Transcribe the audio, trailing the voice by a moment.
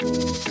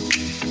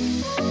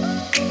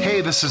Hey,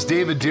 this is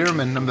David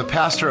Dearman. I'm the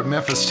pastor at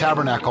Memphis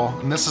Tabernacle,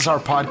 and this is our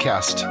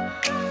podcast.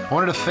 I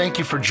wanted to thank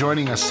you for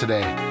joining us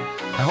today.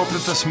 I hope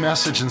that this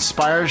message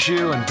inspires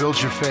you and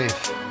builds your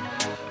faith.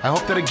 I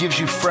hope that it gives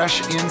you fresh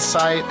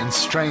insight and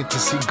strength to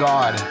see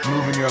God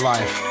move in your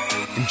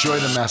life. Enjoy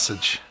the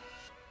message.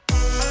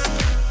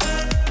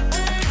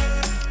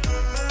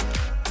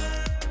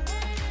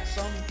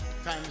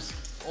 Sometimes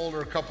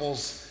older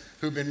couples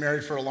who've been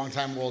married for a long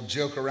time will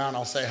joke around.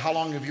 I'll say, "How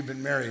long have you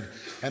been married?"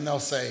 And they'll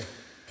say,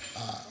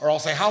 or I'll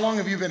say, "How long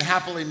have you been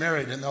happily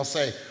married?" And they'll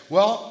say,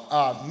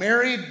 "Well,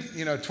 married,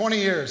 20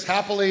 years,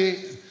 happily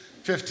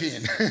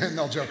 15. And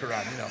they'll joke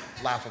around,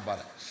 laugh about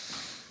it.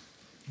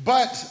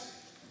 But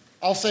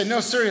I'll say, no,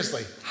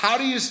 seriously, how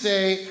do you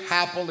stay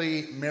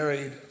happily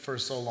married for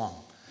so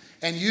long?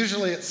 And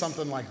usually it's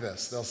something like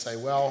this. They'll say,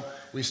 well,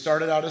 we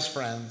started out as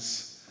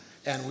friends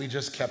and we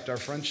just kept our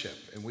friendship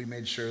and we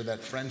made sure that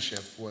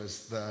friendship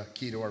was the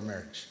key to our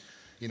marriage.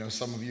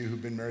 Some of you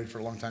who've been married for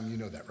a long time, you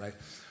know that, right?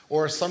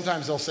 Or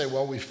sometimes they'll say,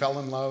 well, we fell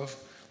in love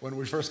when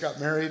we first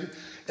got married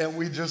and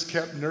we just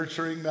kept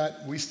nurturing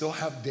that. We still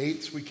have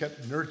dates. We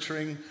kept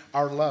nurturing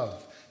our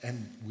love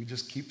and we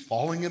just keep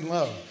falling in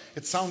love.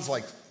 It sounds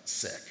like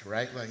sick,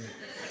 right? Like,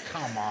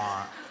 come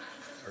on,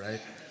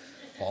 right?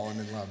 Falling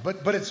in love.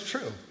 But it's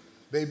true.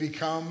 They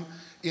become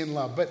in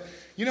love. But,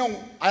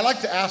 I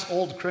like to ask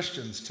old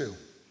Christians too.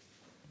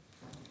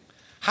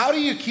 How do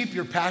you keep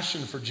your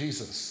passion for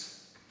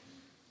Jesus?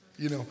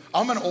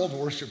 I'm an old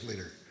worship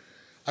leader.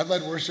 I've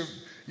led worship,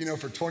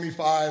 for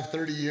 25,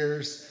 30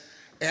 years.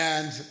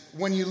 And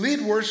when you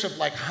lead worship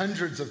like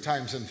hundreds of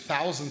times and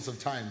thousands of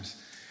times,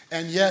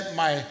 and yet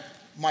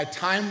my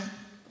time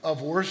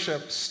of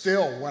worship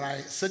still, when I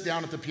sit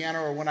down at the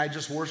piano or when I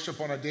just worship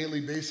on a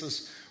daily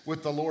basis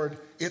with the Lord,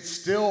 it's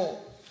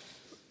still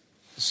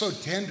so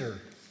tender.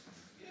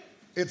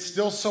 It's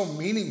still so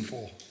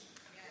meaningful.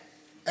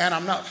 And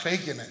I'm not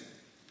faking it.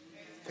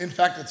 In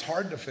fact, it's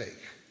hard to fake.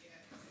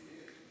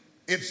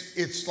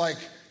 It's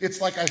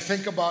like I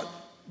think about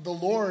the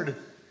Lord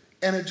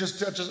and it just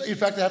touches. In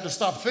fact, I have to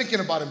stop thinking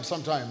about him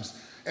sometimes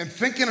and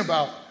thinking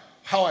about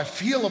how I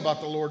feel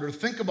about the Lord or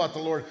think about the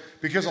Lord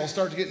because I'll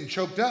start getting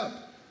choked up.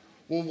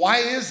 Well, why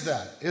is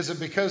that? Is it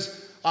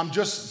because I'm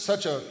just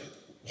such a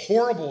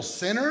horrible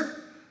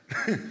sinner?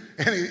 and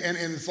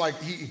it's like,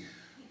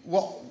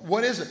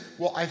 what is it?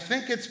 Well, I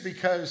think it's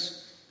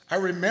because I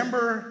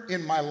remember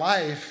in my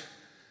life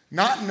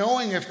not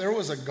knowing if there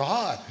was a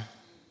God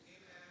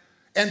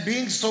and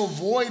being so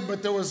void,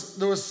 but there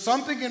was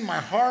something in my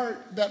heart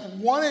that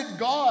wanted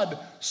God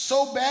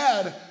so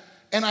bad,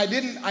 and I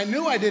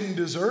knew I didn't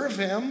deserve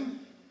him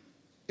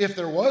if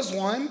there was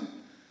one.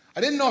 I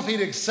didn't know if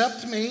he'd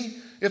accept me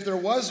if there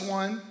was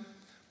one.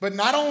 But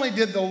not only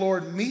did the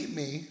Lord meet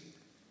me,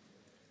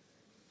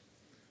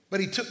 but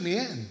he took me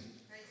in.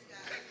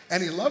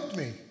 And he loved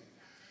me.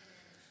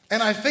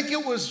 And I think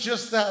it was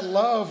just that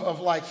love of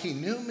like, he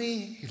knew me,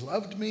 he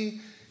loved me,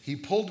 he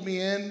pulled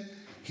me in,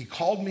 he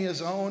called me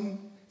his own,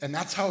 and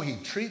that's how he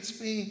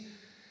treats me.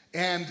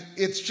 And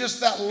it's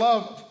just that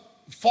love,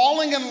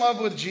 falling in love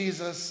with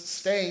Jesus,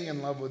 staying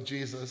in love with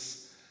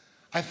Jesus,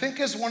 I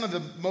think is one of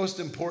the most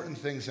important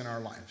things in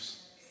our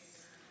lives.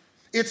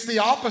 It's the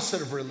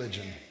opposite of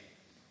religion.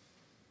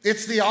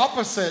 It's the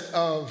opposite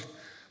of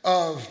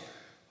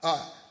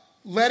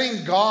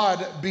letting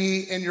God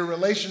be in your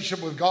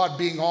relationship with God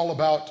being all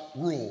about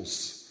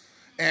rules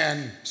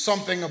and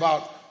something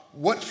about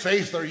what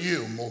faith are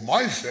you? Well,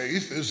 my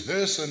faith is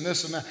this and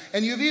this and that.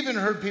 And you've even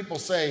heard people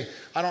say,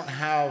 I don't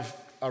have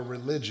a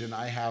religion,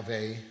 I have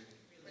a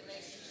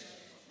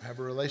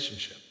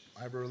relationship.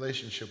 I have a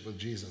relationship with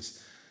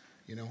Jesus.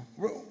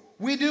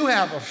 We do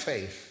have a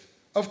faith.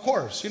 Of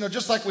course,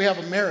 just like we have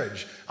a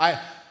marriage. I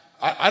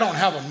don't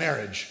have a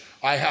marriage.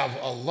 I have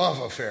a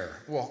love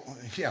affair. Well,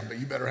 yeah, but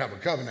you better have a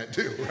covenant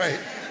too, right?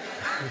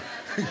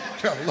 You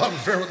have a love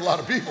affair with a lot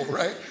of people,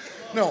 right?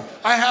 No,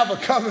 I have a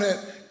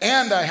covenant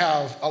and I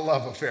have a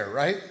love affair,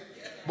 right?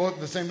 Both at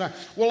the same time.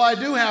 Well, I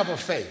do have a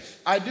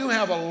faith. I do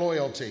have a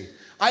loyalty.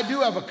 I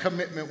do have a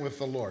commitment with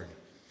the Lord.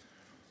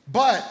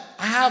 But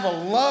I have a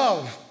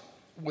love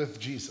with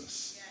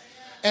Jesus.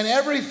 And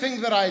everything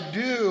that I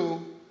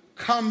do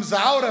comes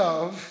out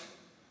of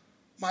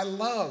my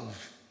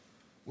love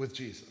with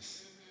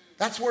Jesus.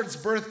 That's where it's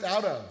birthed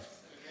out of.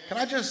 Can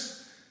I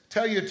just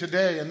tell you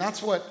today, and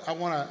that's what I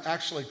want to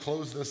actually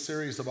close this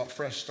series about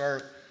Fresh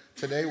Start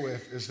today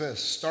with, is this.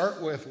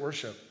 Start with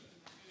worship.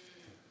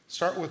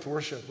 Start with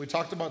worship. We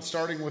talked about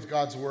starting with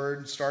God's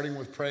word, starting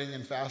with praying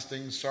and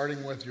fasting,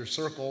 starting with your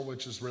circle,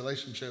 which is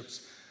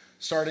relationships,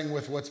 starting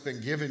with what's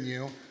been given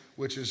you,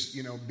 which is,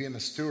 being a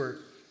steward.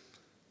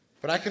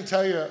 But I can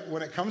tell you,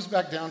 when it comes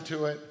back down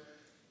to it,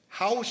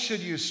 how should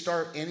you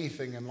start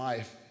anything in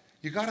life?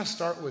 You got to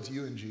start with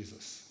you and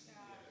Jesus.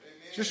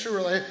 Just to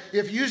relate,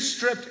 if you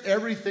stripped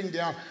everything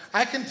down,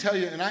 I can tell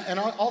you, and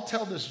I'll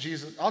tell this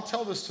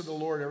to the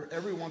Lord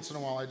every once in a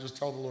while. I just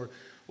tell the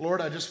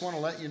Lord, I just want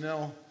to let you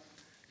know,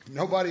 if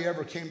nobody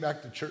ever came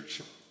back to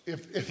church,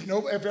 if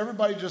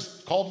everybody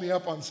just called me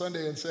up on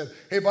Sunday and said,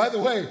 hey, by the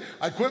way,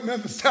 I quit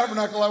Memphis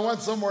Tabernacle, I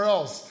went somewhere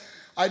else,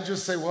 I'd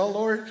just say, well,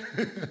 Lord,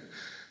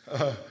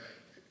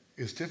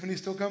 is Tiffany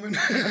still coming?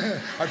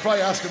 I'd probably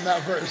ask him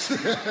that first.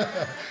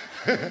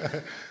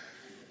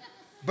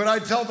 But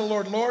I'd tell the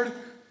Lord, Lord,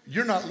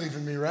 you're not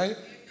leaving me, right?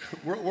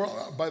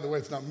 By the way,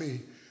 it's not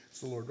me.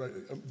 It's the Lord, right?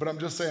 But I'm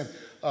just saying,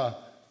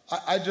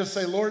 I just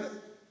say, Lord,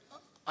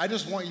 I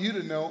just want you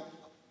to know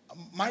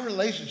my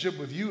relationship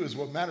with you is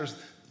what matters.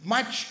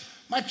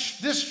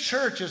 This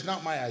church is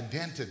not my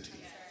identity.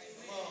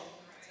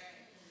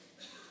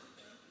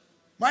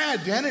 My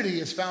identity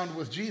is found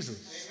with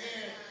Jesus.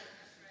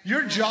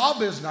 Your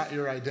job is not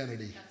your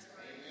identity.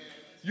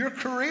 Your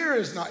career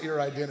is not your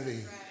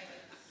identity.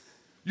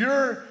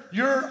 Your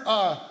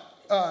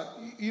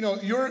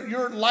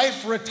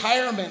life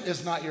retirement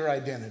is not your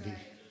identity.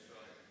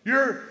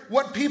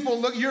 What people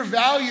look, your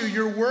value,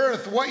 your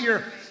worth,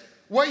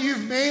 what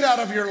you've made out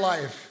of your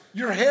life,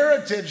 your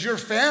heritage, your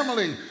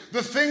family,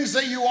 the things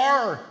that you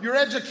are, your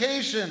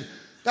education,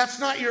 that's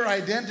not your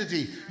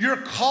identity. Your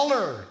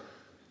color,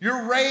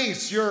 your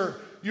race,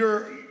 your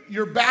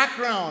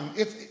background,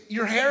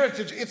 your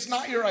heritage, it's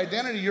not your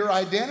identity. Your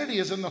identity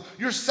is in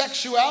your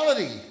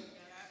sexuality.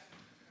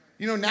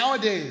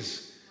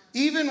 Nowadays,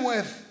 even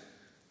with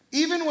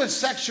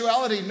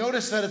sexuality,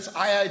 notice that it's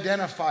I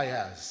identify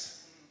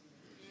as.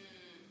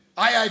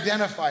 I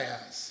identify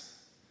as.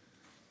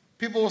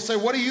 People will say,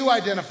 what do you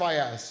identify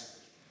as?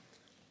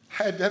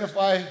 I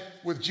identify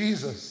with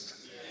Jesus.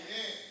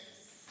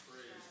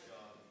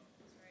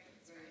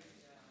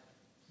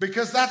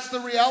 Because that's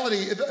the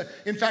reality.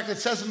 In fact, it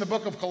says in the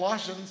book of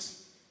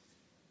Colossians,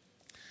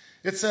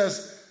 it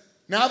says,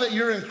 now that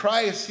you're in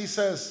Christ, he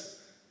says,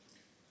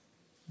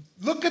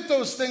 look at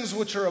those things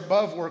which are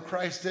above where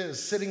Christ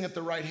is, sitting at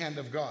the right hand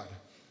of God.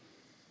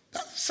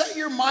 Set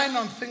your mind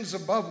on things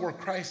above where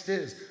Christ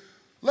is.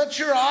 Let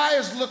your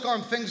eyes look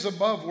on things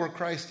above where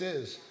Christ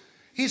is.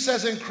 He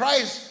says, in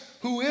Christ,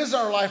 who is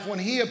our life, when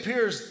he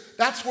appears,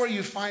 that's where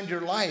you find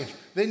your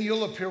life. Then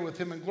you'll appear with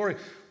him in glory.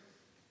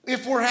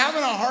 If we're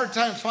having a hard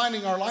time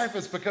finding our life,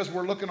 it's because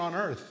we're looking on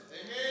earth.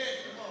 Amen.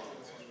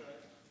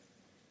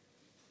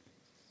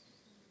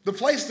 The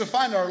place to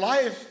find our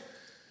life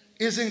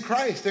is in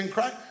Christ. And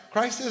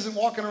Christ isn't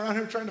walking around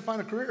here trying to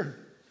find a career.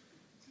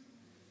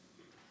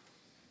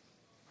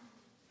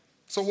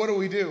 So what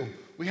do?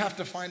 We have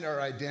to find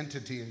our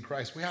identity in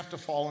Christ. We have to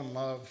fall in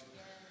love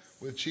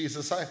with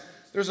Jesus.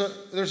 There's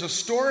a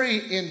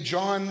story in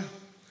John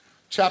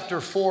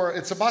chapter 4.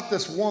 It's about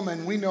this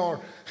woman. We know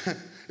her.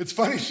 It's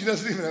funny, she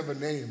doesn't even have a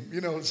name.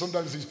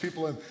 Sometimes these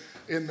people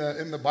in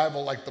the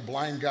Bible, like the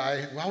blind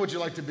guy, how would you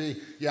like to be?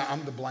 Yeah,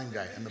 I'm the blind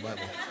guy in the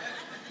Bible.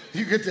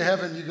 You get to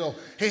heaven, you go,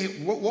 hey,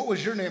 what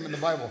was your name in the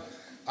Bible?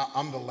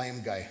 I'm the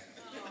lame guy.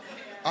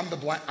 I'm the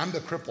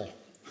cripple.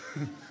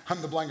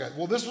 I'm the blind guy.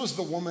 Well, this was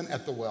the woman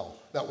at the well.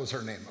 That was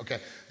her name, okay?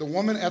 The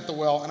woman at the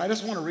well, and I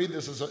just want to read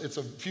this. It's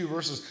a few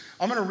verses.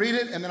 I'm going to read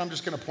it, and then I'm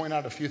just going to point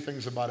out a few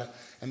things about it,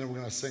 and then we're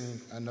going to sing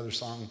another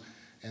song,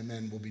 and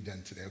then we'll be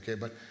done today, okay?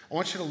 But I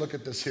want you to look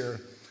at this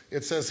here.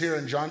 It says here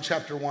in John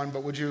chapter 1,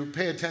 but would you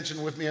pay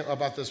attention with me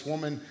about this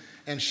woman,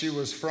 and she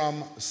was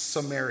from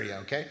Samaria,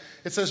 okay?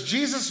 It says,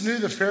 Jesus knew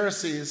the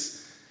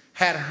Pharisees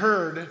had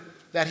heard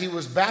that he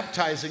was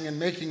baptizing and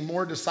making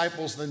more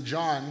disciples than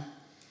John,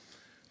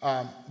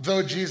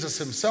 though Jesus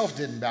himself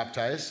didn't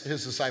baptize,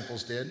 his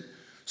disciples did.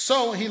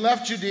 So he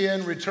left Judea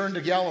and returned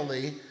to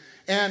Galilee,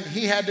 and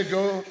he had to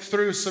go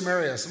through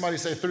Samaria. Somebody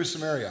say, through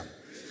Samaria.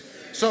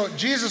 So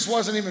Jesus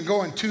wasn't even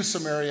going to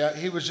Samaria.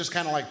 He was just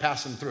kind of like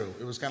passing through.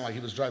 It was kind of like he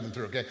was driving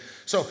through, okay?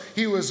 So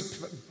he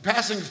was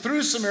passing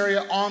through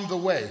Samaria on the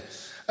way.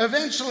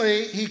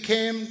 Eventually, he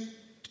came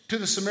to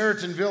the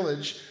Samaritan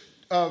village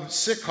of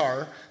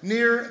Sychar,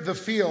 near the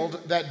field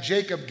that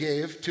Jacob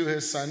gave to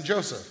his son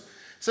Joseph.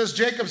 It says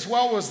Jacob's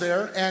well was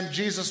there, and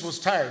Jesus was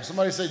tired.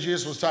 Somebody say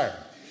Jesus was tired.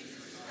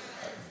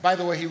 By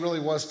the way, he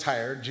really was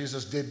tired.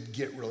 Jesus did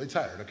get really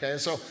tired, okay?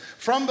 So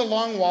from the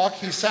long walk,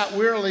 he sat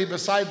wearily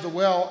beside the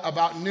well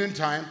about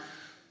noontime.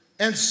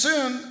 And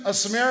soon a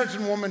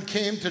Samaritan woman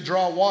came to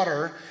draw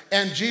water,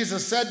 and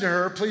Jesus said to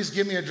her, please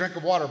give me a drink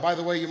of water. By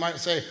the way, you might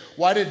say,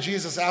 why did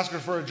Jesus ask her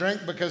for a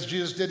drink? Because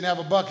Jesus didn't have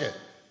a bucket.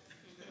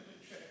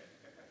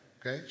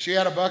 Okay, she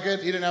had a bucket,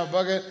 he didn't have a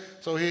bucket.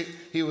 So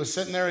he was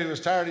sitting there, he was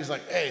tired. He's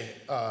like, hey,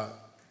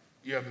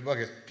 you have the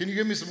bucket. Can you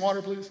give me some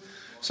water, please?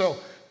 So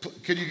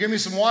could you give me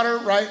some water,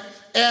 right?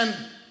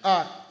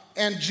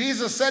 And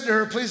Jesus said to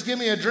her, please give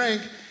me a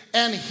drink.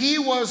 And he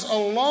was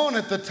alone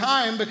at the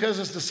time because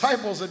his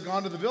disciples had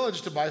gone to the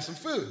village to buy some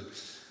food.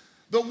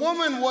 The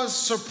woman was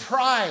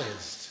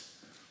surprised,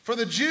 for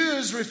the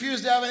Jews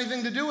refused to have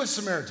anything to do with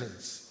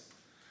Samaritans.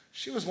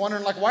 She was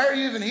wondering, like, why are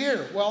you even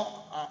here?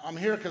 Well, I'm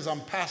here because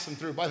I'm passing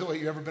through. By the way,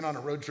 you ever been on a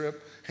road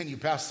trip and you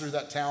pass through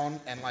that town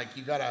and like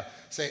you got to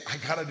say, I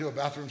got to do a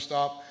bathroom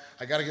stop.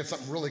 I got to get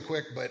something really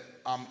quick, but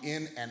I'm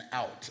in and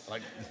out.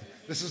 Like,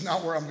 this is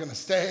not where I'm going to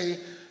stay.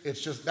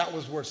 It's just, that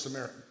was where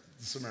Samaria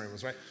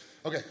was, right?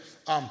 Okay.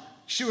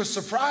 She was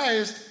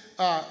surprised,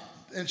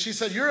 and she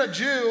said, you're a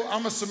Jew,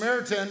 I'm a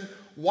Samaritan.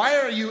 Why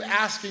are you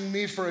asking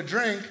me for a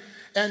drink?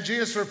 And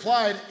Jesus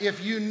replied,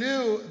 if you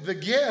knew the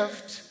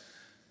gift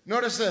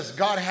Notice this,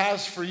 God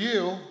has for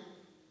you.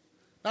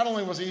 Not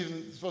only was he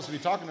even supposed to be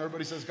talking to her, but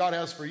he says, God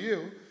has for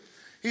you.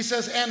 He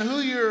says, and who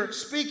you're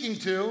speaking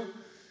to,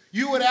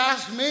 you would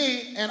ask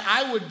me, and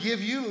I would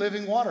give you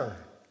living water.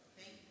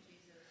 Thank you,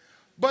 Jesus.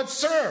 But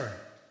sir,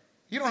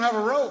 you don't have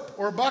a rope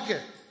or a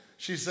bucket,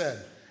 she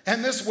said,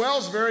 and this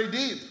well's very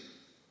deep.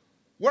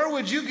 Where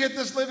would you get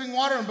this living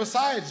water? And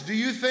besides, do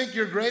you think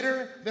you're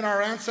greater than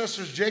our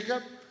ancestors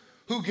Jacob,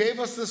 who gave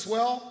us this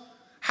well?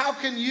 How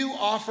can you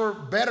offer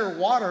better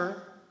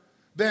water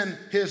than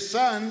his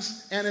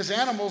sons and his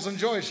animals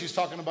enjoy? She's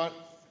talking about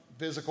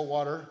physical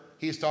water.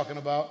 He's talking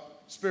about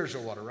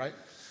spiritual water, right?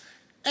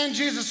 And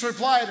Jesus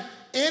replied,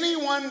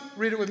 anyone,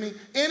 read it with me,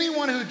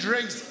 anyone who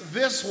drinks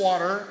this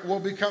water will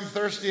become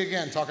thirsty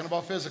again, talking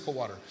about physical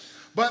water.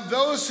 But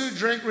those who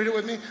drink, read it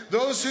with me,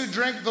 those who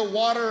drink the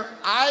water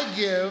I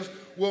give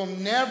will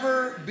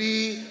never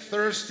be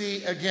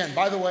thirsty again.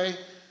 By the way,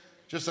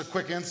 just a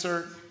quick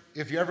insert,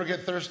 if you ever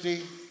get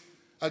thirsty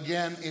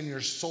again in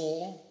your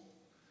soul,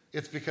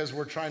 it's because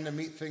we're trying to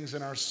meet things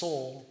in our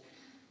soul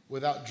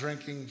without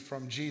drinking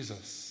from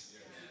Jesus.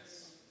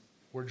 Yes.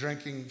 We're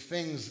drinking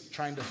things,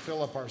 trying to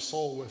fill up our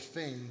soul with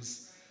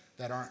things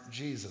that aren't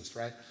Jesus,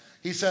 right?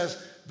 He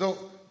says,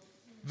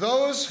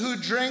 those who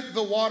drink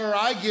the water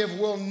I give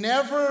will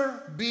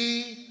never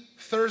be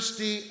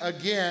thirsty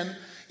again.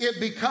 It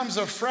becomes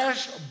a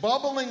fresh,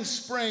 bubbling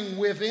spring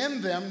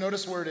within them.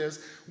 Notice where it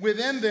is.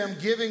 Within them,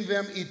 giving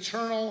them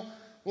eternal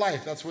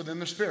life. That's within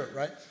their spirit,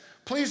 right?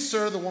 Please,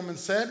 sir, the woman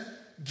said,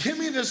 give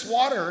me this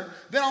water,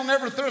 then I'll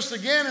never thirst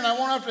again, and I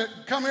won't have to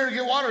come here to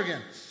get water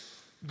again.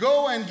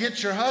 Go and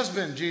get your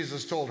husband,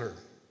 Jesus told her.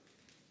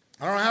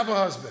 I don't have a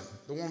husband,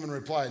 the woman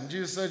replied. And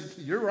Jesus said,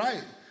 you're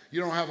right.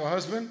 You don't have a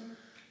husband?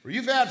 Or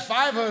you've had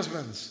 5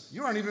 husbands.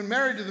 You aren't even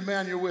married to the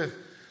man you're with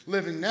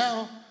living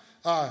now.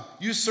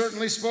 You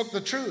certainly spoke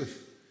the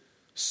truth.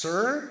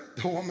 Sir,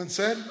 the woman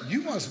said,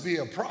 you must be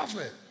a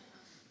prophet.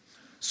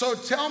 So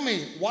tell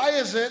me, why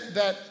is it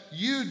that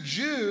you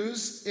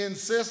Jews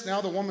insist,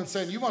 now the woman's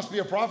saying, you must be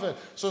a prophet,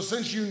 so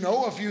since you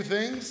know a few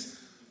things,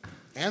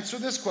 answer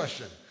this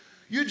question.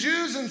 You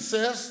Jews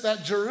insist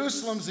that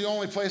Jerusalem's the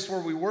only place where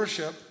we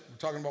worship. We're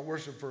talking about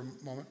worship for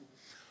a moment.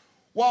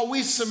 While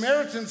we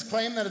Samaritans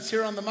claim that it's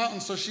here on the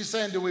mountain. So she's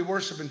saying, do we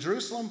worship in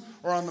Jerusalem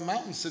or on the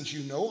mountain? Since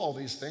you know all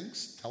these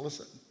things, tell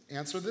us,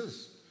 answer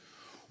this.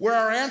 Where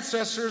our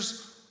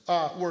ancestors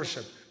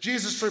worship.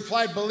 Jesus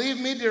replied, believe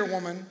me, dear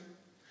woman,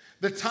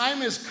 the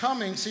time is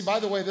coming. See, by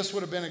the way, this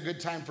would have been a good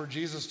time for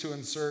Jesus to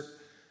insert,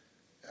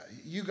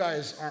 you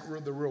guys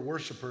aren't the real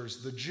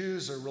worshipers. The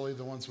Jews are really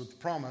the ones with the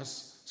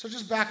promise. So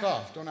just back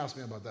off. Don't ask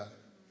me about that.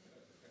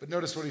 But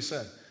notice what he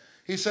said.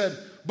 He said,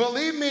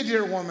 believe me,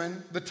 dear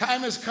woman, the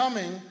time is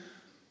coming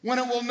when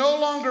it will no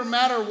longer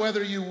matter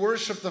whether you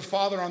worship the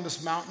Father on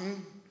this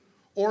mountain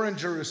or in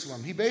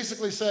Jerusalem. He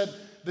basically said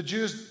the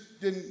Jews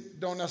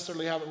don't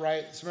necessarily have it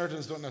right.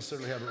 Samaritans don't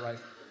necessarily have it right.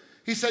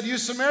 He said, you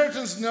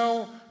Samaritans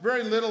know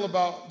very little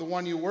about the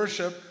one you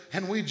worship,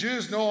 and we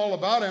Jews know all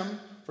about him,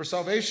 for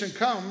salvation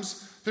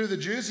comes through the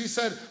Jews. He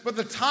said, but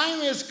the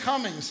time is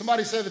coming.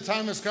 Somebody say the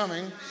time is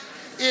coming.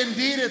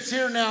 Indeed, it's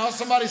here now.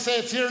 Somebody say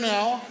it's here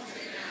now.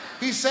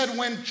 He said,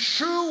 when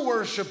true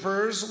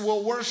worshipers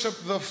will worship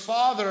the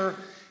Father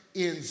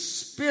in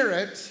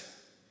spirit.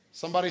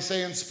 Somebody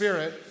say in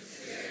spirit.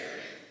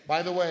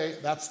 By the way,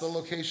 that's the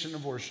location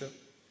of worship.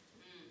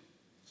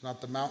 It's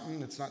not the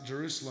mountain. It's not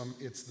Jerusalem.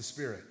 It's the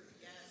Spirit.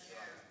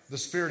 The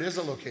Spirit is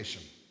a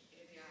location.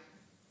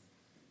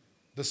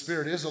 The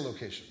Spirit is a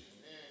location.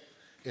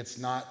 It's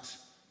not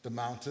the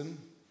mountain.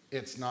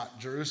 It's not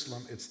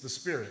Jerusalem. It's the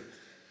Spirit.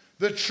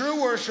 The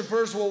true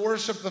worshipers will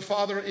worship the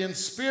Father in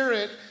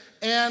spirit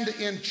and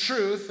in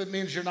truth. It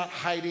means you're not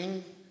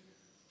hiding.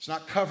 It's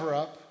not cover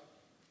up.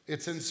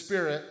 It's in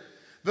spirit.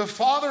 The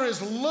Father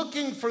is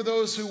looking for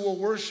those who will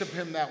worship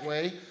him that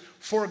way.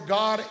 For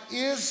God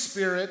is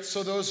spirit,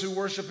 so those who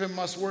worship him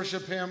must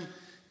worship him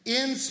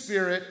in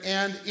spirit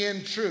and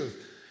in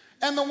truth.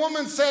 And the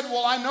woman said,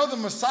 well, I know the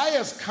Messiah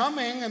is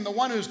coming, and the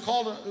one who's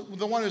called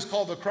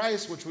the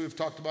Christ, which we've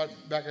talked about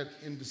back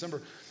in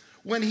December.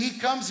 When he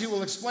comes, he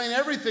will explain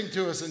everything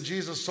to us. And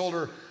Jesus told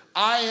her,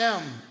 I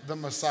am the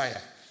Messiah.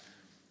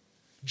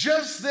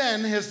 Just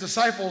then, his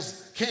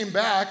disciples came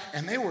back,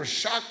 and they were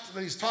shocked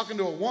that he's talking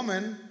to a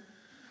woman.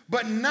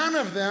 But none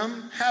of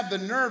them had the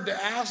nerve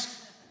to ask,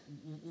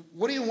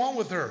 what do you want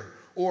with her?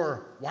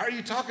 Or why are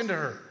you talking to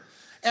her?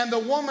 And the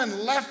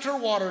woman left her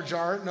water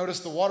jar.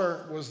 Notice the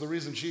water was the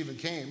reason she even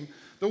came.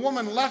 The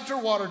woman left her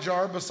water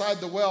jar beside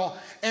the well,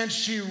 and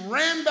she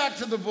ran back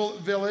to the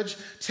village,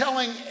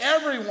 telling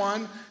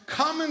everyone,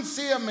 come and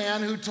see a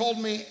man who told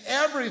me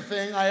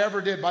everything I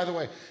ever did. By the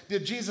way,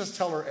 did Jesus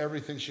tell her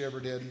everything she ever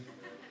did?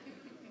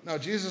 No,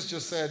 Jesus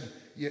just said,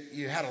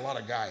 you had a lot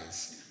of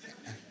guys,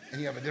 and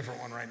you have a different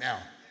one right now.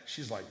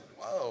 She's like,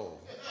 whoa.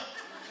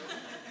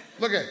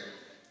 Look at,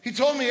 he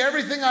told me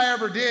everything I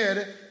ever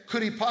did.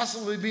 Could he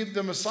possibly be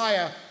the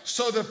Messiah?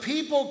 So the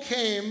people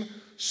came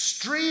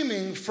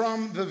streaming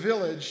from the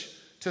village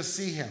to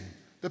see him.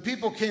 The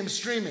people came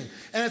streaming.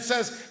 And it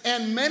says,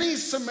 and many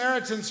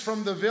Samaritans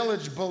from the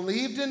village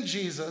believed in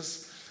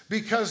Jesus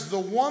because the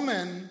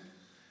woman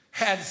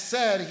had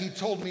said, he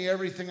told me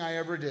everything I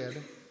ever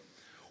did.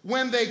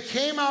 When they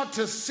came out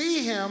to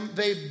see him,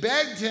 they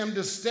begged him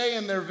to stay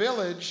in their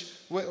village.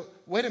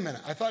 Wait a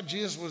minute. I thought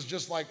Jesus was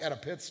just like at a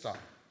pit stop.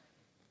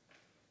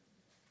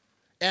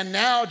 And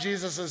now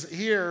Jesus is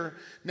here.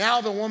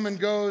 Now the woman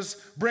goes,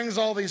 brings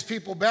all these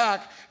people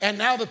back. And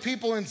now the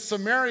people in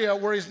Samaria,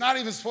 where he's not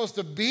even supposed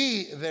to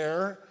be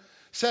there,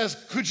 says,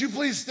 could you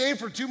please stay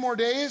for 2 more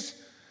days?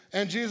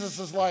 And Jesus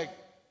is like,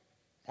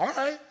 all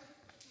right.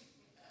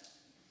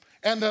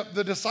 And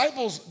the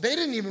disciples, they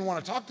didn't even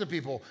want to talk to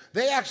people.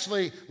 They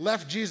actually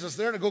left Jesus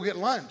there to go get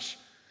lunch.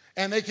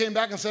 And they came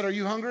back and said, are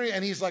you hungry?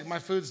 And he's like, my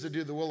food's to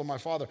do the will of my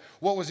Father.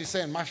 What was he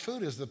saying? My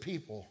food is the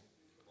people.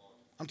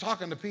 I'm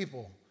talking to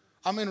people.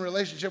 I'm in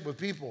relationship with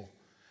people.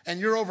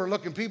 And you're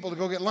overlooking people to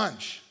go get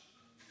lunch.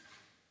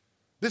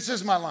 This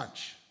is my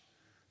lunch.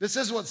 This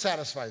is what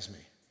satisfies me.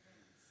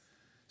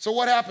 So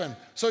what happened?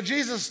 So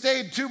Jesus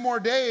stayed 2 more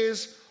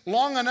days,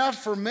 long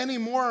enough for many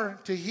more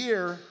to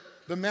hear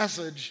the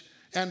message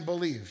and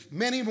believe.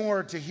 Many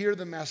more to hear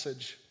the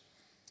message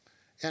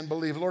and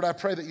believe. Lord, I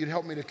pray that you'd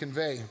help me to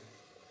convey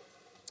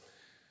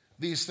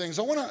these things.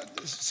 I want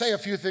to say a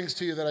few things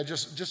to you that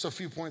just a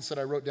few points that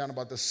I wrote down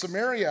about this.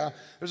 Samaria,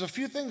 there's a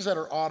few things that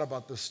are odd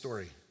about this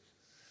story.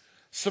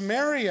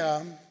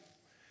 Samaria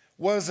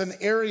was an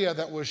area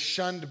that was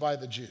shunned by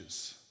the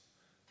Jews,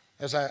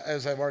 as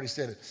I've already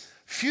stated.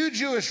 Few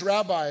Jewish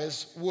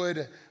rabbis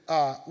would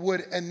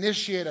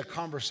initiate a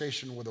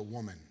conversation with a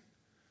woman,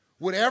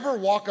 would ever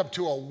walk up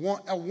to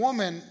a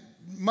woman,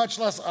 much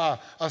less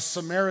a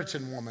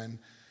Samaritan woman,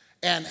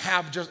 and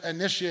have just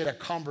initiate a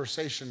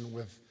conversation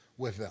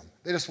with them.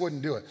 They just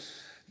wouldn't do it.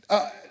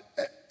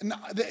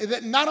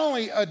 Not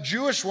only a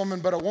Jewish woman,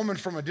 but a woman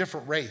from a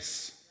different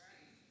race.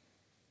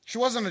 She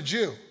wasn't a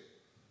Jew.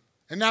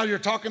 And now you're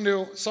talking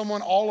to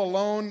someone all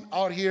alone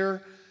out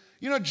here.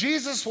 You know,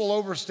 Jesus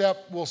will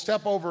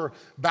step over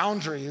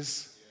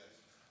boundaries.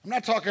 I'm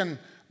not talking,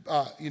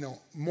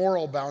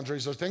 moral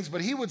boundaries or things,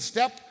 but he would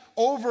step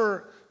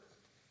over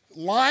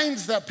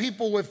lines that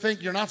people would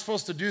think you're not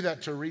supposed to do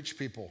that to reach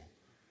people.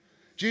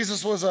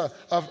 Jesus was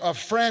a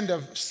friend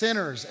of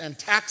sinners and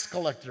tax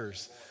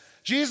collectors.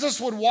 Jesus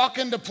would walk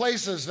into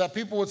places that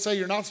people would say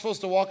you're not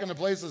supposed to walk into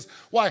places.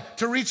 Why?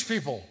 To reach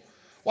people.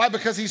 Why?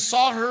 Because he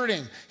saw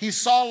hurting. He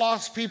saw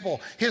lost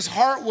people. His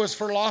heart was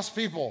for lost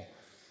people.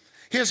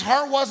 His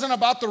heart wasn't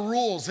about the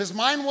rules. His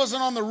mind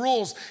wasn't on the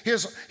rules.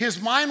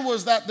 His mind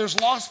was that there's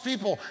lost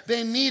people.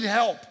 They need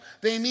help.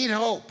 They need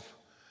hope.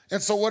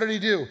 And so what did he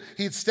do?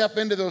 He'd step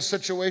into those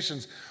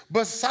situations.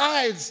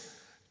 Besides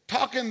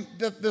talking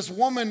that this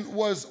woman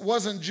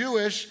wasn't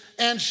Jewish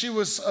and she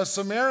was a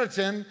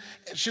Samaritan,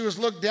 she was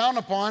looked down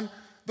upon,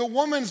 the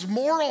woman's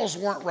morals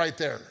weren't right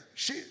there.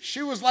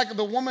 She was like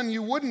the woman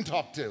you wouldn't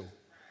talk to.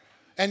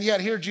 And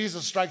yet here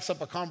Jesus strikes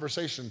up a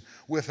conversation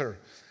with her.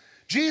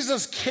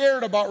 Jesus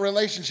cared about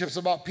relationships,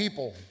 about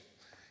people.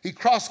 He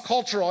crossed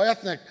cultural,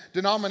 ethnic,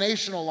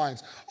 denominational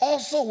lines.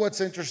 Also, what's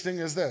interesting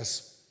is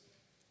this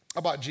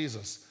about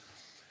Jesus.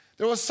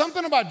 There was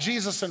something about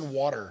Jesus and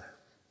water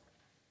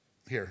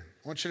here.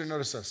 I want you to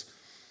notice this.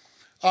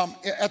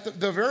 At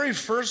the very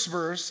first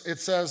verse, it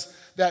says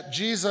that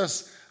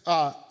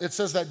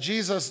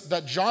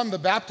that John the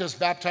Baptist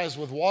baptized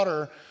with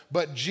water,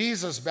 but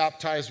Jesus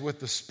baptized with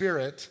the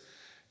Spirit.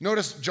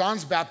 Notice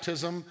John's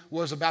baptism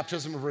was a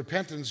baptism of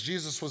repentance.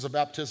 Jesus was a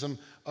baptism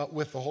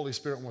with the Holy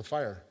Spirit and with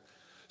fire.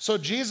 So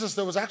Jesus,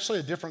 there was actually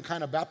a different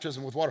kind of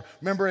baptism with water.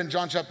 Remember in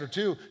John chapter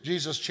 2,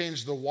 Jesus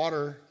changed the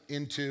water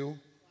into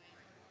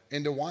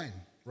wine,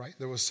 right?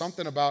 There was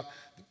something about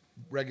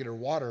regular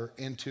water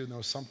into, there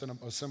was something,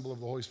 a symbol of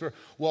the Holy Spirit.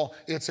 Well,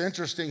 it's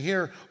interesting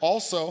here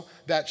also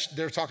that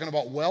they're talking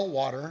about well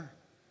water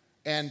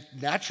and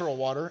natural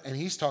water, and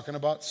he's talking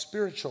about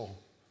spiritual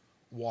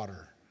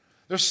water.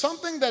 There's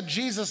something that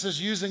Jesus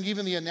is using,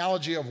 even the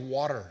analogy of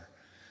water,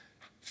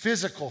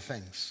 physical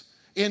things,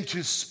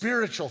 into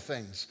spiritual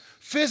things,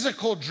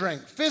 physical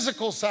drink,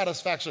 physical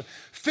satisfaction,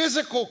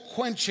 physical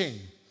quenching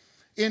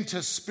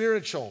into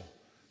spiritual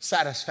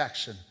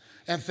satisfaction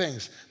and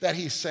things that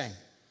he's saying.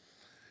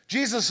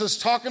 Jesus is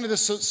talking to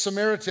this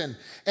Samaritan,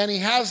 and he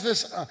has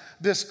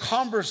this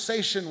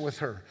conversation with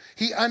her.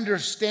 He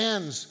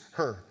understands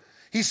her.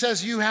 He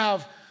says, you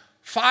have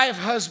 5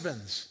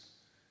 husbands.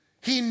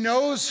 He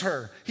knows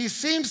her. He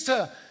seems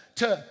to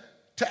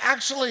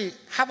actually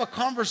have a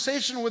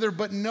conversation with her,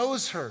 but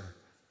knows her.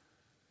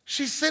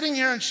 She's sitting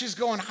here and she's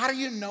going, how do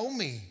you know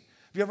me?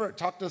 Have you ever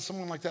talked to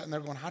someone like that and they're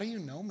going, how do you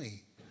know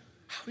me?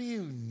 How do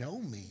you know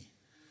me?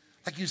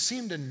 Like you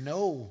seem to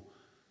know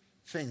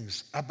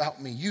things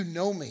about me. You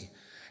know me.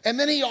 And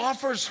then he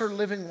offers her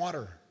living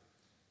water.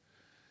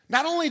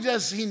 Not only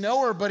does he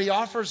know her, but he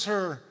offers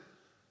her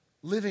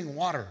living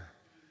water.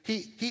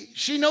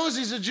 She knows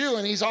he's a Jew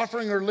and he's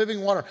offering her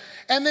living water.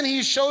 And then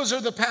he shows her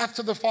the path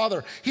to the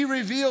Father. He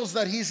reveals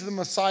that he's the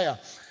Messiah.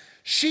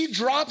 She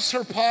drops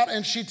her pot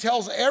and she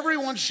tells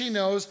everyone she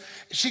knows.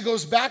 She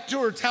goes back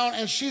to her town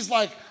and she's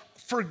like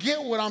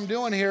forget what I'm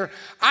doing here.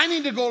 I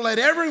need to go let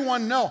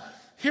everyone know.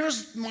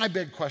 Here's my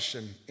big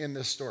question in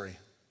this story.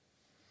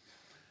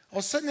 I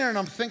was sitting there and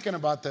I'm thinking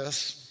about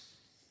this.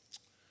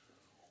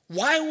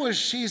 Why was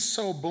she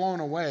so blown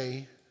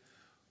away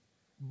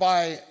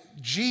by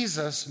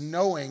Jesus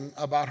knowing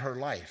about her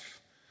life?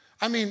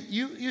 I mean,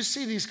 you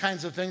see these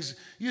kinds of things.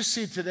 You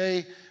see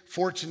today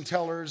fortune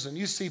tellers, and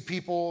you see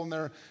people,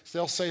 and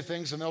they'll say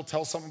things, and they'll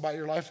tell something about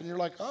your life, and you're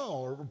like,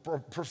 oh, or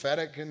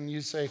prophetic, and you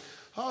say,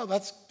 oh,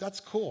 that's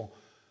cool.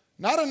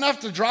 Not enough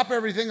to drop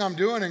everything I'm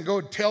doing and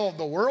go tell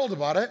the world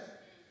about it.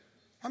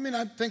 I mean,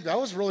 I think that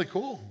was really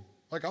cool.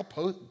 Like, I'll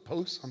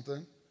post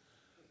something.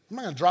 I'm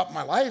not going to drop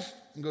my life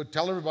and go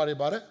tell everybody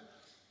about it.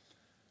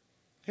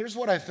 Here's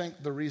what I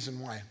think the reason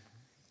why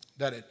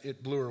that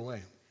it blew her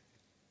away.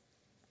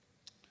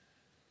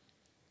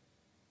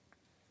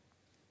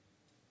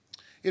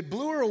 It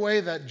blew her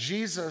away that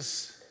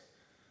Jesus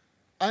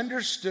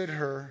understood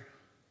her,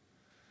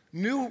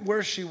 knew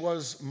where she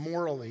was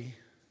morally,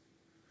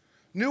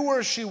 knew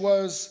where she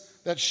was,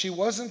 that she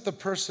wasn't the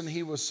person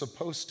he was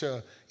supposed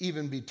to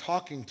even be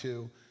talking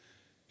to.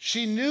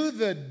 She knew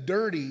the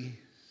dirty,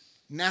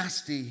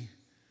 nasty,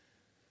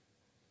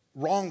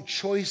 wrong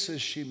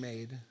choices she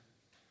made,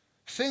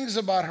 things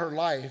about her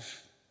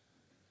life,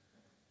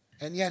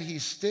 and yet he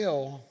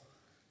still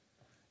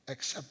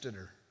accepted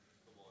her.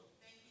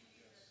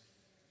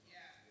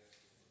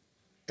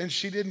 And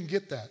she didn't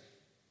get that.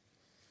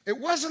 It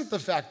wasn't the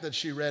fact that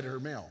she read her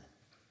mail,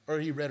 or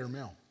he read her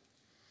mail.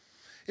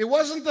 It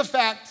wasn't the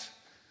fact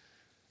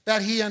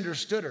that he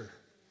understood her.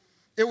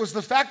 It was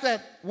the fact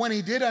that when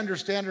he did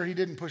understand her, he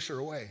didn't push her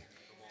away.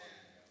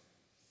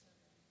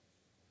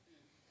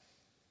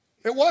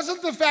 It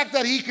wasn't the fact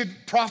that he could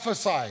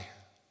prophesy.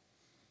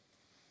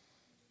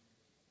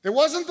 It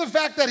wasn't the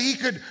fact that he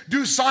could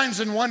do signs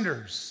and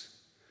wonders.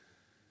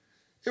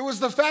 It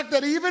was the fact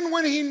that even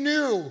when he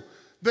knew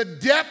the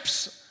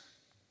depths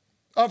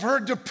of her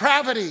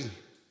depravity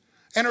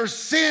and her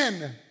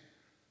sin,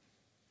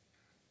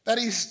 that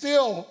he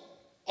still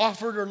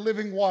offered her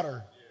living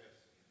water.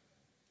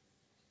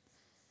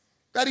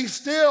 That he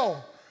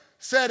still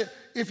said,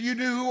 if you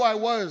knew who I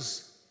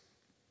was,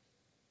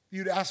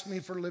 you'd ask me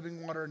for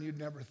living water and you'd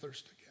never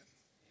thirst again.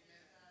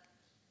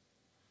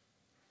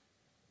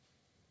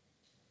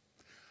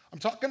 I'm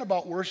talking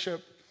about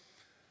worship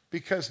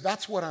because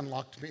that's what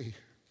unlocked me.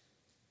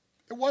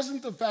 It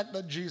wasn't the fact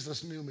that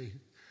Jesus knew me.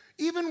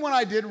 Even when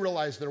I did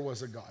realize there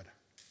was a God.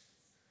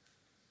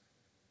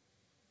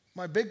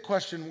 My big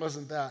question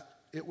wasn't that.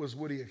 It was,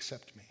 would he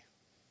accept me?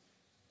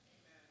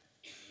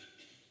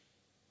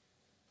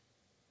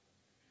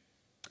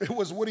 It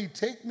was, would he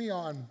take me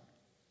on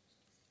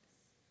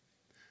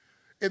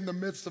in the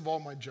midst of all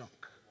my junk?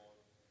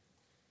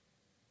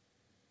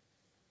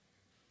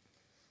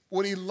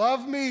 Would he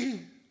love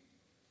me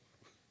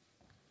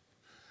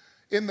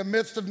in the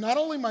midst of not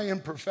only my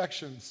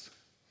imperfections,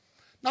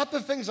 not the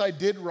things I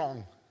did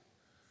wrong,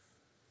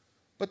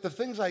 but the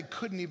things I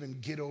couldn't even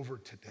get over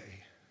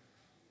today?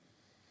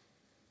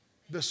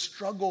 The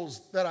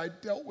struggles that I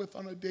dealt with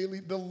on a daily,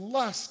 the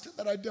lust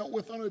that I dealt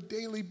with on a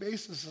daily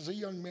basis as a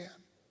young man.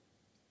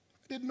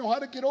 I didn't know how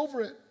to get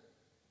over it.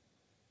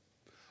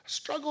 I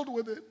struggled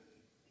with it.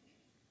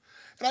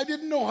 And I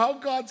didn't know how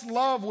God's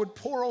love would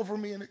pour over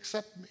me and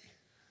accept me.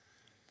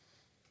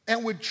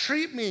 And would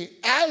treat me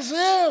as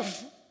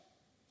if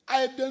I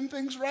had done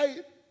things right.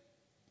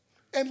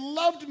 And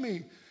loved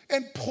me.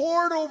 And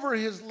poured over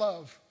his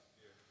love.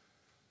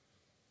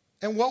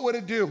 And what would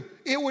it do?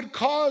 It would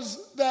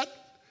cause that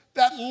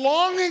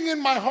longing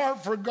in my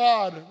heart for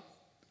God.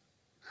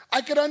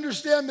 I could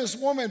understand this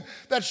woman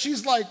that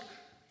she's like,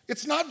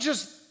 it's not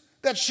just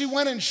that she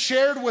went and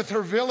shared with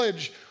her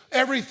village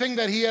everything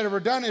that he had ever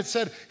done. It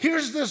said,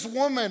 here's this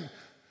woman,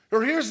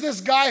 or here's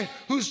this guy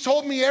who's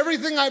told me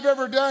everything I've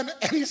ever done,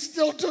 and he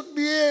still took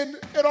me in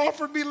and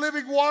offered me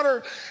living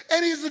water.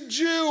 And he's a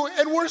Jew,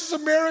 and we're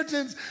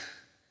Samaritans.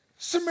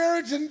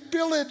 Samaritan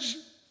village.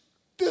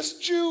 This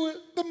Jew,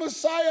 the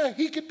Messiah,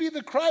 he could be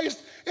the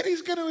Christ, and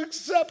he's going to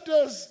accept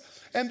us.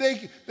 And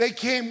they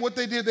came, what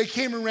they did, they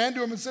came and ran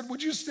to him and said,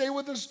 would you stay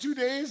with us 2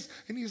 days?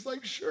 And he's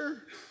like,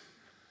 sure.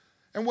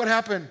 And what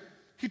happened?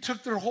 He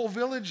took their whole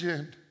village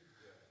in.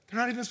 They're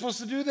not even supposed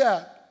to do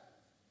that.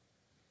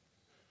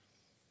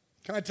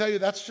 Can I tell you,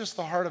 that's just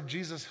the heart of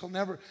Jesus.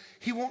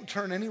 He won't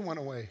turn anyone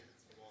away.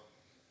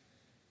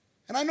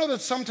 And I know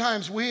that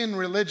sometimes we in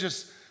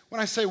religious, when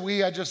I say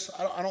we, I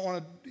don't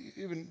want to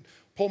even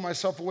pull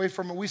myself away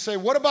from it. We say,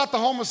 what about the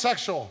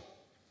homosexual?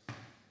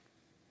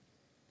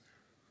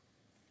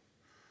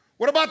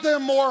 What about the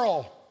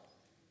immoral?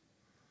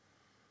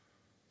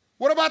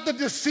 What about the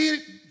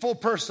deceitful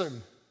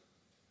person?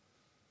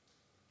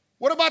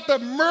 What about the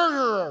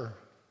murderer?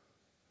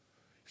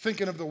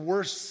 Thinking of the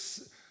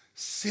worst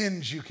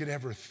sins you could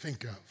ever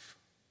think of.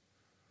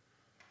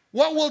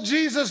 What will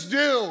Jesus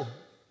do?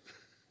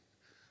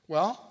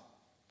 Well,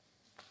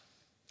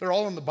 they're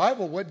all in the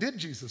Bible. What did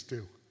Jesus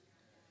do?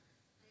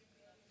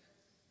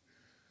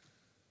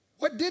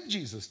 What did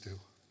Jesus do?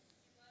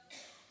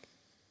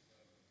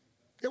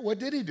 What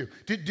did he do?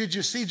 Did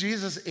you see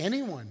Jesus?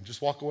 Anyone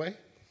just walk away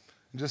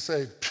and just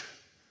say,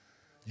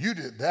 you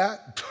did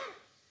that?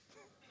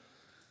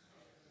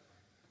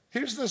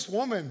 Here's this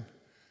woman.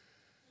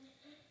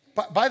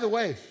 By the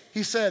way,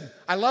 he said,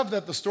 I love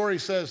that the story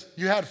says,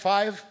 you had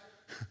 5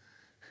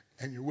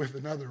 and you're with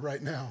another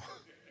right now.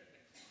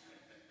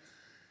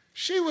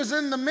 She was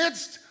in the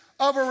midst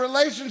of a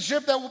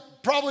relationship that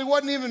probably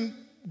wasn't even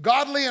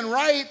godly and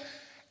right,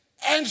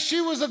 and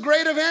she was a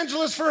great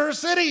evangelist for her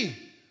city.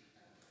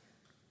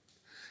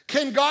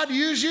 Can God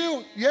use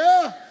you?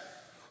 Yeah.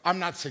 I'm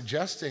not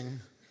suggesting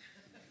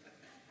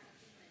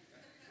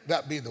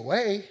that be the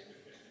way,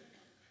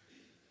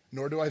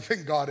 nor do I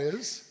think God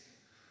is.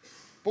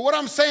 But what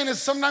I'm saying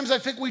is sometimes I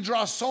think we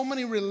draw so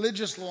many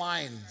religious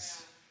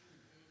lines.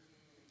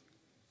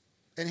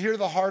 And here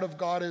the heart of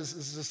God is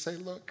to say,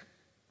 look,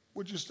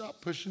 would you stop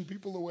pushing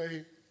people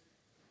away?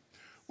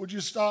 Would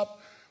you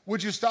stop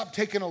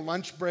taking a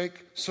lunch break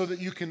so that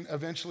you can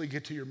eventually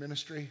get to your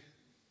ministry?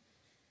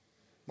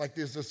 Like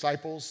these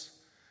disciples.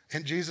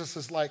 And Jesus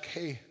is like,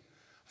 hey,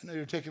 I know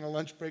you're taking a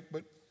lunch break,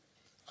 but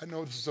I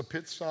know this is a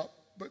pit stop,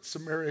 but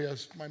Samaria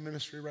is my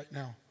ministry right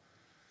now.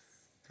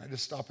 Can I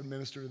just stop and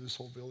minister to this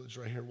whole village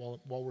right here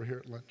while we're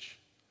here at lunch?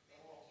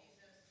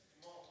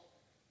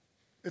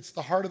 It's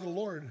the heart of the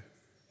Lord.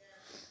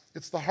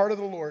 It's the heart of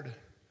the Lord. I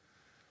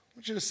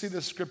want you to see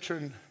this scripture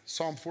in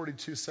Psalm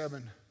 42:7.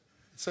 It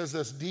says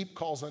this, deep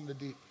calls unto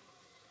deep.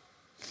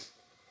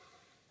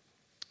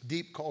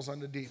 Deep calls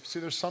unto deep. See,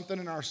 there's something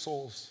in our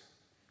souls.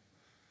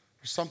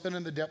 There's something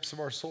in the depths of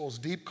our souls.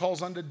 Deep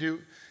calls unto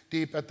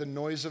deep at the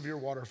noise of your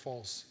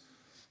waterfalls.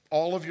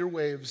 All of your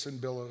waves and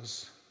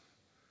billows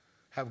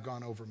have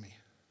gone over me.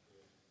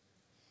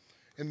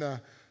 In the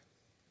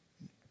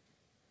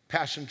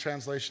Passion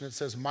Translation, it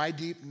says, my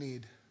deep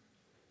need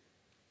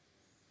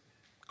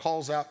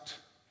calls out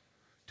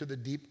to the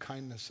deep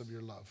kindness of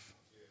your love.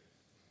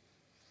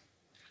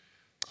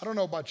 I don't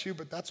know about you,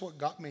 but that's what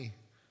got me.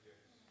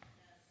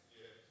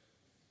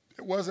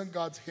 It wasn't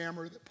God's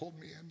hammer that pulled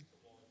me in,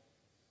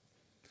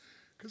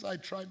 because I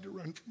tried to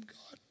run from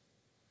God.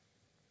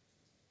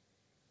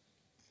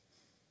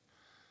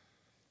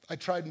 I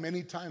tried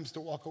many times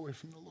to walk away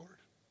from the Lord,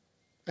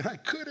 and I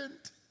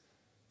couldn't.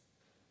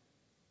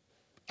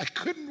 I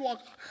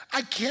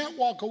can't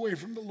walk away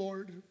from the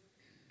Lord.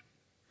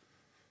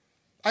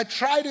 I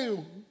try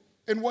to,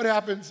 and what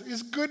happens?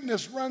 His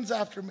goodness runs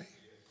after me.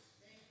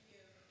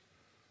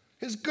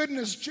 His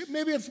goodness,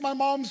 maybe it's my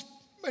mom's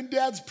and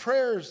dad's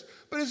prayers,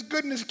 but his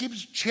goodness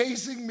keeps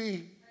chasing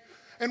me.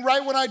 And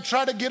right when I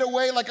try to get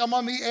away like I'm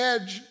on the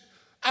edge,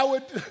 I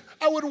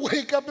would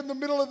wake up in the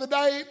middle of the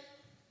night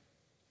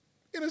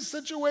in a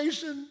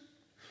situation,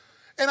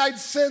 and I'd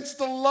sense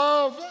the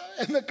love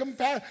and the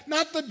compassion,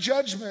 not the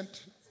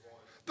judgment,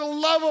 the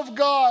love of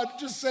God,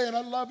 just saying,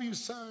 I love you,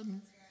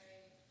 son.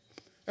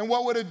 And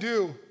what would it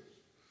do?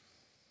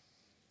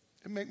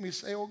 It'd make me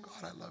say, oh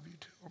God, I love you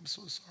too. I'm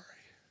so sorry.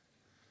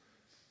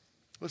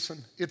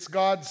 Listen,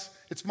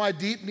 it's my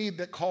deep need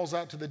that calls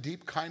out to the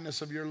deep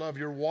kindness of your love.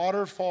 Your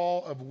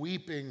waterfall of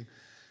weeping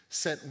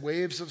sent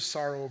waves of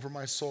sorrow over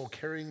my soul,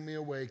 carrying me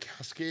away,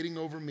 cascading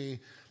over me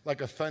like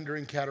a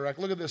thundering cataract.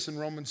 Look at this in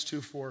Romans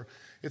 2:4.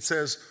 It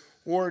says,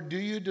 or do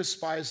you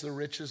despise the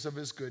riches of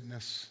his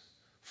goodness,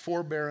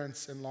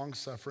 forbearance, and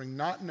long-suffering,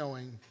 not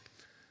knowing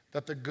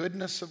that the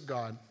goodness of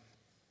God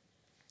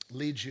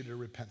leads you to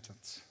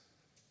repentance?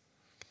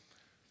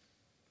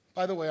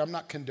 By the way, I'm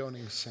not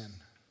condoning sin,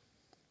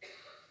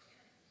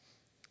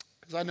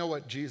 because I know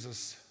what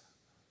Jesus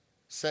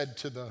said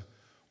to the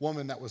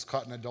woman that was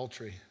caught in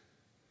adultery.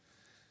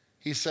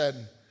 He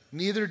said,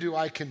 neither do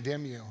I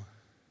condemn you.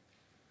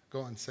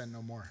 Go and sin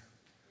no more.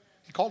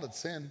 He called it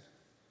sin.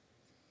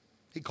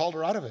 He called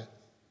her out of it.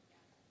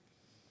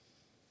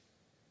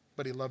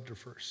 But he loved her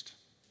first.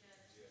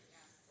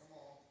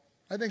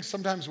 I think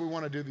sometimes we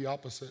want to do the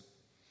opposite.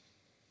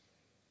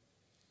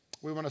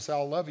 We want to say,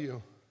 I'll love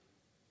you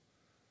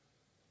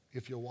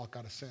if you'll walk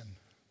out of sin.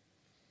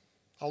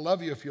 I'll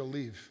love you if you'll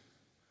leave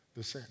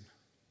the sin.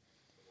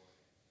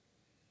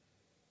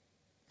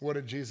 What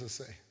did Jesus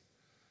say?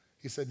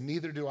 He said,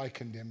 neither do I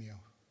condemn you.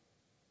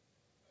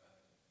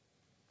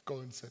 Go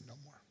and sin no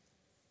more.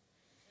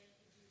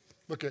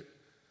 Look at,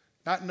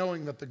 not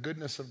knowing that the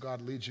goodness of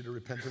God leads you to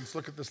repentance.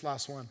 Look at this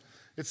last one.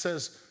 It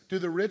says, do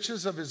the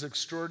riches of his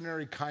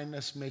extraordinary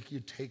kindness make you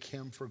take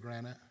him for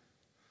granted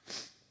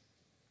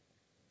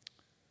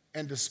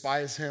and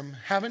despise him?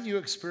 Haven't you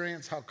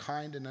experienced how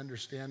kind and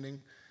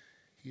understanding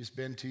he's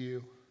been to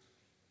you?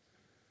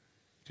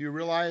 Do you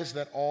realize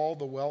that all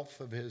the wealth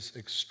of his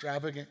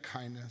extravagant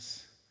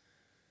kindness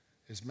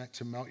is meant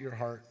to melt your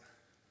heart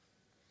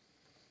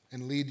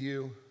and lead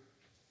you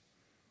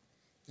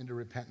into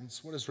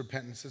repentance? What is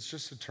repentance? It's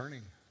just a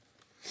turning.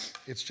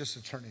 It's just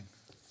a turning.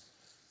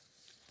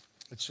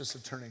 It's just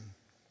a turning.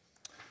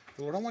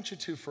 Lord, I want you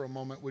to, for a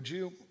moment, would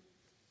you,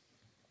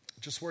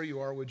 just where you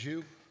are, would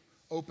you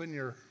open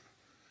your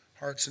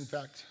hearts? In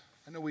fact,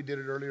 I know we did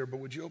it earlier, but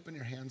would you open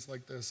your hands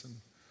like this? And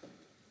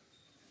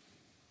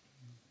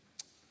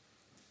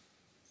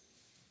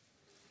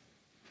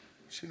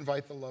Would you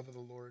invite the love of the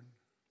Lord?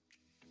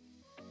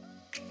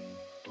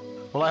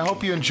 Well, I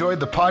hope you enjoyed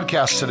the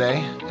podcast today.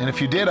 And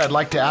if you did, I'd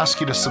like to ask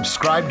you to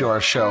subscribe to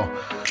our show.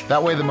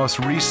 That way the most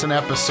recent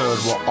episode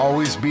will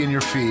always be in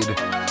your feed,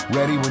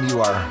 ready when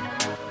you are.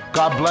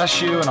 God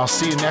bless you, and I'll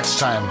see you next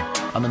time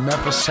on the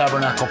Memphis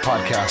Tabernacle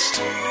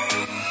Podcast.